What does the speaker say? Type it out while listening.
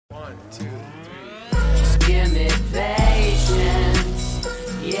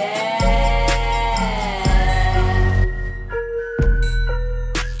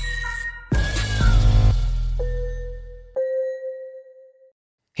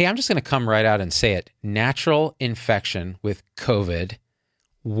Hey, I'm just going to come right out and say it. Natural infection with COVID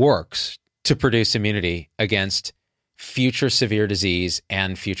works to produce immunity against future severe disease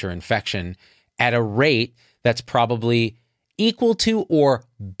and future infection at a rate that's probably equal to or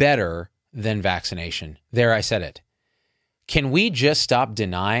better than vaccination. There, I said it. Can we just stop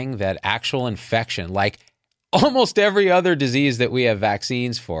denying that actual infection, like almost every other disease that we have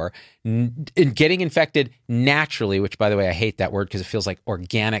vaccines for, getting infected naturally, which, by the way, I hate that word because it feels like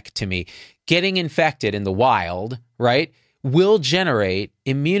organic to me, getting infected in the wild, right, will generate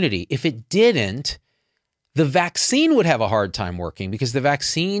immunity. If it didn't, the vaccine would have a hard time working because the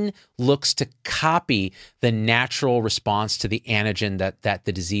vaccine looks to copy the natural response to the antigen that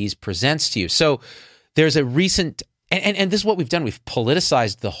the disease presents to you. So there's a recent, and this is what we've done. We've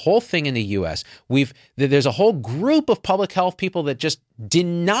politicized the whole thing in the U.S. There's a whole group of public health people that just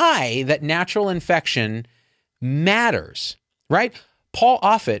deny that natural infection matters, right? Paul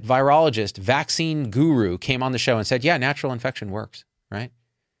Offit, virologist, vaccine guru, came on the show and said, yeah, natural infection works, right?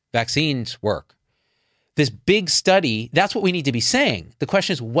 Vaccines work. This big study, that's what we need to be saying. The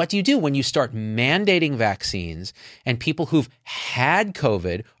question is, what do you do when you start mandating vaccines and people who've had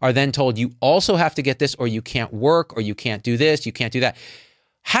COVID are then told you also have to get this or you can't work or you can't do this, you can't do that?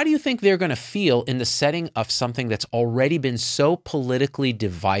 How do you think they're going to feel in the setting of something that's already been so politically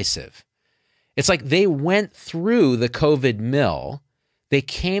divisive? It's like they went through the COVID mill, they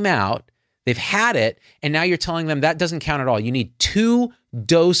came out, they've had it, and now you're telling them that doesn't count at all. You need 2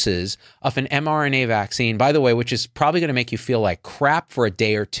 doses of an mRNA vaccine, by the way, which is probably going to make you feel like crap for a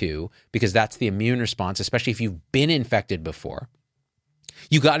day or two because that's the immune response, especially if you've been infected before.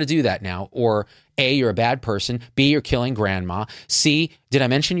 You got to do that now. Or A, you're a bad person. B, you're killing grandma. C, did I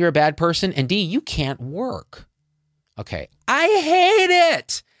mention you're a bad person? And D, you can't work. Okay. I hate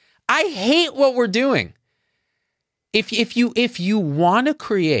it. I hate what we're doing. If you want to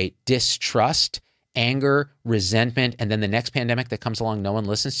create distrust, anger, resentment, and then the next pandemic that comes along, no one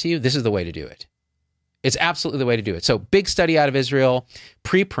listens to you, this is the way to do it. It's absolutely the way to do it. So big study out of Israel,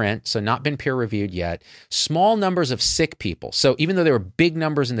 preprint, so not been peer reviewed yet, small numbers of sick people. So even though there were big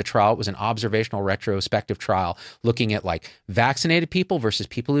numbers in the trial, it was an observational retrospective trial looking at like vaccinated people versus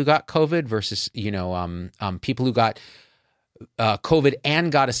people who got COVID versus, people who got COVID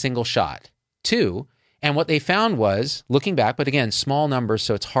and got a single shot too. And what they found was, looking back, but again, small numbers,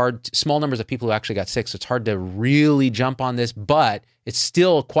 so it's hard, small numbers of people who actually got sick, so it's hard to really jump on this, but it's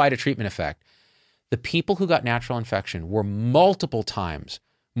still quite a treatment effect. The people who got natural infection were multiple times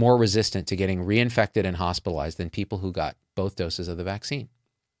more resistant to getting reinfected and hospitalized than people who got both doses of the vaccine.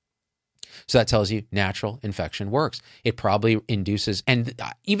 So that tells you natural infection works. It probably induces, and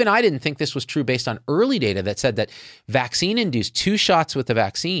even I didn't think this was true based on early data that said that vaccine-induced 2 shots with the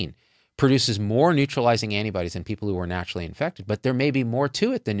vaccine produces more neutralizing antibodies than people who were naturally infected. But there may be more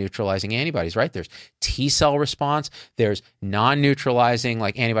to it than neutralizing antibodies, right? There's T cell response. There's non-neutralizing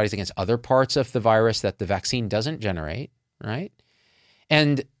like antibodies against other parts of the virus that the vaccine doesn't generate, right?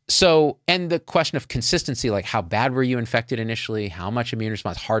 And the question of consistency, like how bad were you infected initially? How much immune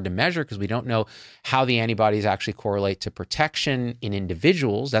response? Hard to measure because we don't know how the antibodies actually correlate to protection in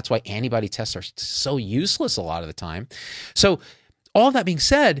individuals. That's why antibody tests are so useless a lot of the time. So all that being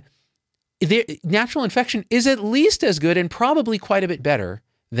said, natural infection is at least as good and probably quite a bit better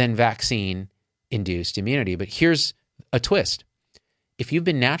than vaccine-induced immunity. But here's a twist. If you've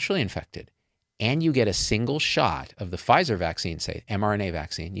been naturally infected and you get a single shot of the Pfizer vaccine, say mRNA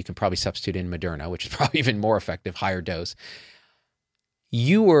vaccine, you can probably substitute in Moderna, which is probably even more effective, higher dose,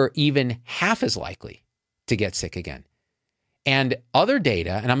 you were even half as likely to get sick again. And other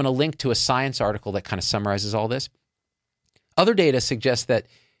data, and I'm going to link to a Science article that kind of summarizes all this, other data suggests that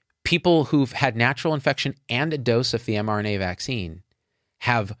people who've had natural infection and a dose of the mRNA vaccine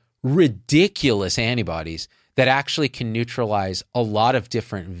have ridiculous antibodies that actually can neutralize a lot of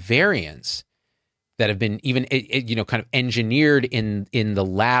different variants that have been even, kind of engineered in the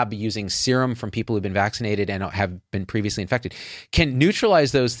lab using serum from people who've been vaccinated and have been previously infected, can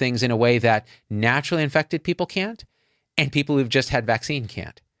neutralize those things in a way that naturally infected people can't and people who've just had vaccine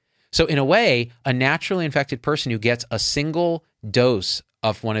can't. So in a way, a naturally infected person who gets a single dose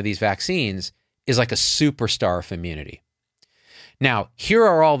of one of these vaccines is like a superstar of immunity. Now, here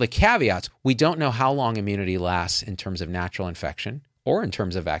are all the caveats. We don't know how long immunity lasts in terms of natural infection or in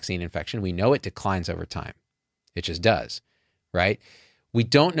terms of vaccine infection. We know it declines over time. It just does, right? We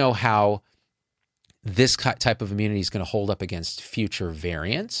don't know how this type of immunity is going to hold up against future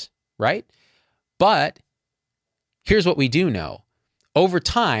variants, right? But here's what we do know. Over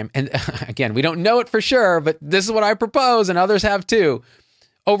time, and again, we don't know it for sure, but this is what I propose and others have too.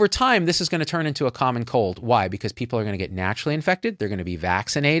 over time, this is going to turn into a common cold. Why? Because people are going to get naturally infected. They're going to be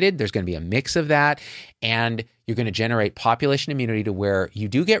vaccinated. There's going to be a mix of that. And you're going to generate population immunity to where you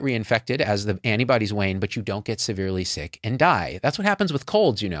do get reinfected as the antibodies wane, but you don't get severely sick and die. That's what happens with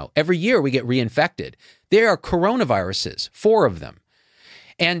colds, Every year we get reinfected. There are coronaviruses, 4 of them.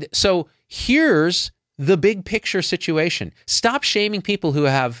 And so here's the big picture situation. Stop shaming people who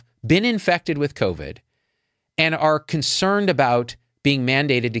have been infected with COVID and are concerned about being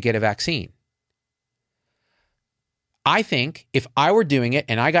mandated to get a vaccine. I think if I were doing it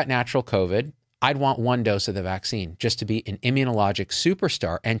and I got natural COVID, I'd want 1 dose of the vaccine just to be an immunologic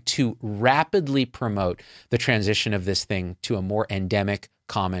superstar and to rapidly promote the transition of this thing to a more endemic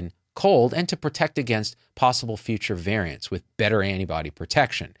common cold and to protect against possible future variants with better antibody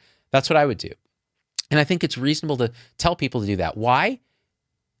protection. That's what I would do. And I think it's reasonable to tell people to do that. Why?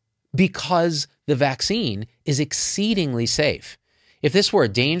 Because the vaccine is exceedingly safe. If this were a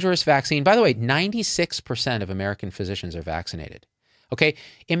dangerous vaccine, by the way, 96% of American physicians are vaccinated. Okay,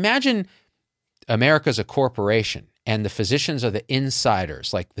 imagine America's a corporation and the physicians are the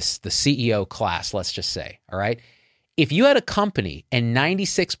insiders, like the CEO class, let's just say, all right? If you had a company and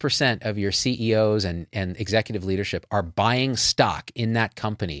 96% of your CEOs and executive leadership are buying stock in that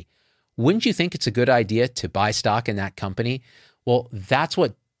company, wouldn't you think it's a good idea to buy stock in that company? Well, that's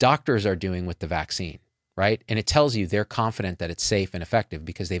what doctors are doing with the vaccine. Right? And it tells you they're confident that it's safe and effective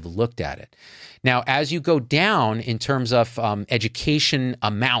because they've looked at it. Now, as you go down in terms of education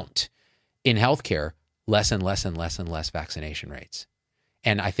amount in healthcare, less and less and less and less vaccination rates.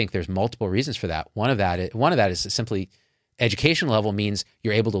 And I think there's multiple reasons for that. One of that is simply education level means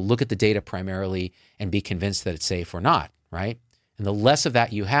you're able to look at the data primarily and be convinced that it's safe or not, right? And the less of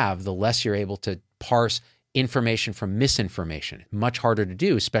that you have, the less you're able to parse information from misinformation. Much harder to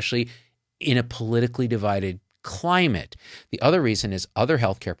do, especially in a politically divided climate. The other reason is other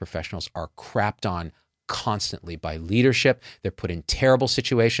healthcare professionals are crapped on constantly by leadership. They're put in terrible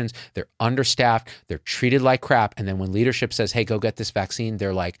situations. They're understaffed. They're treated like crap. And then when leadership says, hey, go get this vaccine,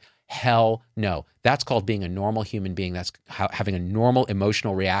 they're like, hell no. That's called being a normal human being. That's having a normal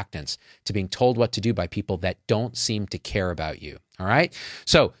emotional reactance to being told what to do by people that don't seem to care about you. All right?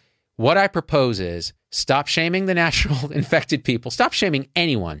 So what I propose is stop shaming the natural infected people. Stop shaming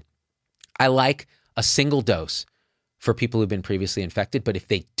anyone. I like a single dose for people who've been previously infected, but if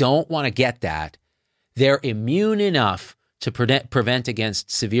they don't want to get that, they're immune enough to prevent against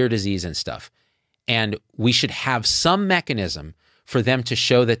severe disease and stuff. And we should have some mechanism for them to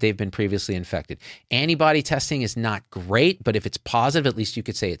show that they've been previously infected. Antibody testing is not great, but if it's positive, at least you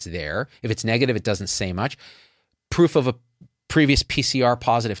could say it's there. If it's negative, it doesn't say much. Proof of a previous PCR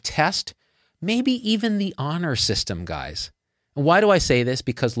positive test, maybe even the honor system, guys. And why do I say this?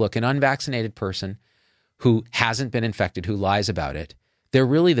 Because look, an unvaccinated person who hasn't been infected, who lies about it, they're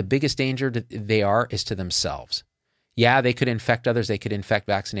really the biggest danger they are is to themselves. Yeah, they could infect others. They could infect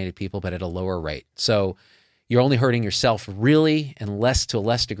vaccinated people, but at a lower rate. So you're only hurting yourself really, and to a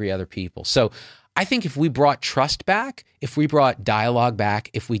less degree other people. So I think if we brought trust back, if we brought dialogue back,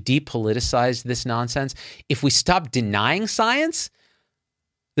 if we depoliticized this nonsense, if we stopped denying science,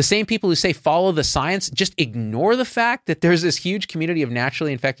 the same people who say follow the science just ignore the fact that there's this huge community of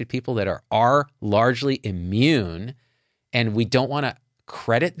naturally infected people that are largely immune, and we don't want to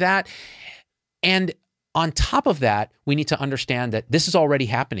credit that. And on top of that, we need to understand that this is already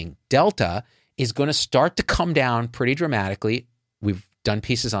happening. Delta is going to start to come down pretty dramatically. We've done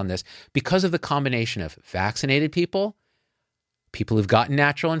pieces on this because of the combination of vaccinated people, people who've gotten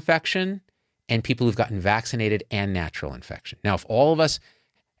natural infection, and people who've gotten vaccinated and natural infection. Now, if all of us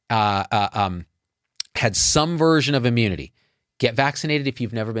had some version of immunity, get vaccinated if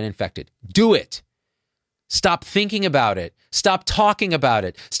you've never been infected. Do it. Stop thinking about it. Stop talking about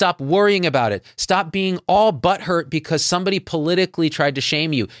it. Stop worrying about it. Stop being all butthurt because somebody politically tried to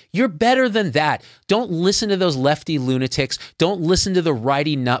shame you. You're better than that. Don't listen to those lefty lunatics. Don't listen to the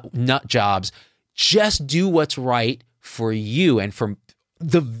righty nut jobs. Just do what's right for you. And for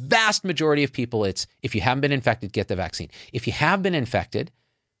the vast majority of people, it's if you haven't been infected, get the vaccine. If you have been infected,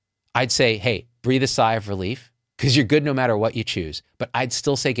 I'd say, hey, breathe a sigh of relief because you're good no matter what you choose. But I'd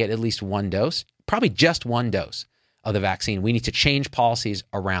still say get at least 1 dose, probably just 1 dose of the vaccine. We need to change policies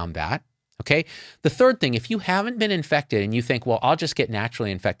around that, okay? The third thing, if you haven't been infected and you think, well, I'll just get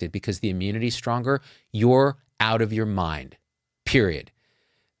naturally infected because the immunity's stronger, you're out of your mind, period.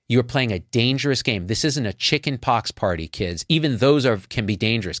 You're playing a dangerous game. This isn't a chicken pox party, kids. Even those can be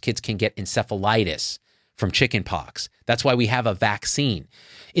dangerous. Kids can get encephalitis from chicken pox. That's why we have a vaccine.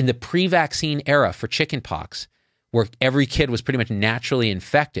 In the pre-vaccine era for chicken pox, where every kid was pretty much naturally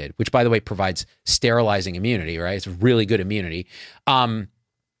infected, which, by the way, provides sterilizing immunity, right? It's really good immunity.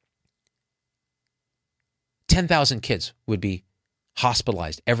 10,000 kids would be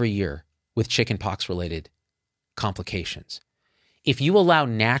hospitalized every year with chickenpox related complications. If you allow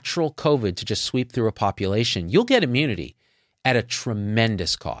natural COVID to just sweep through a population, you'll get immunity at a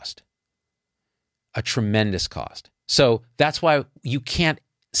tremendous cost. A tremendous cost. So that's why you can't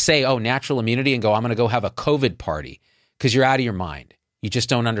say, oh, natural immunity and go, I'm going to go have a COVID party, because you're out of your mind. You just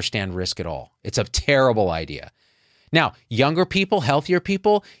don't understand risk at all. It's a terrible idea. Now, younger people, healthier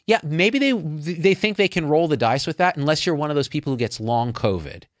people, yeah, maybe they think they can roll the dice with that, unless you're one of those people who gets long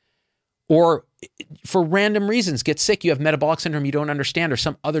COVID or for random reasons get sick. You have metabolic syndrome you don't understand, or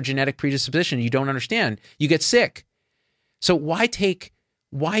some other genetic predisposition you don't understand. You get sick. So why take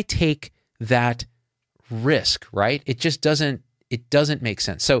that risk, right? It just doesn't make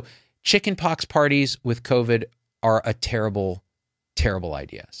sense. So chickenpox parties with COVID are a terrible, terrible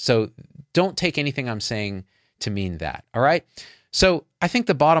idea. So don't take anything I'm saying to mean that. All right. So I think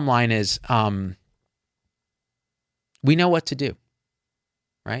the bottom line is we know what to do,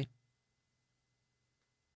 right?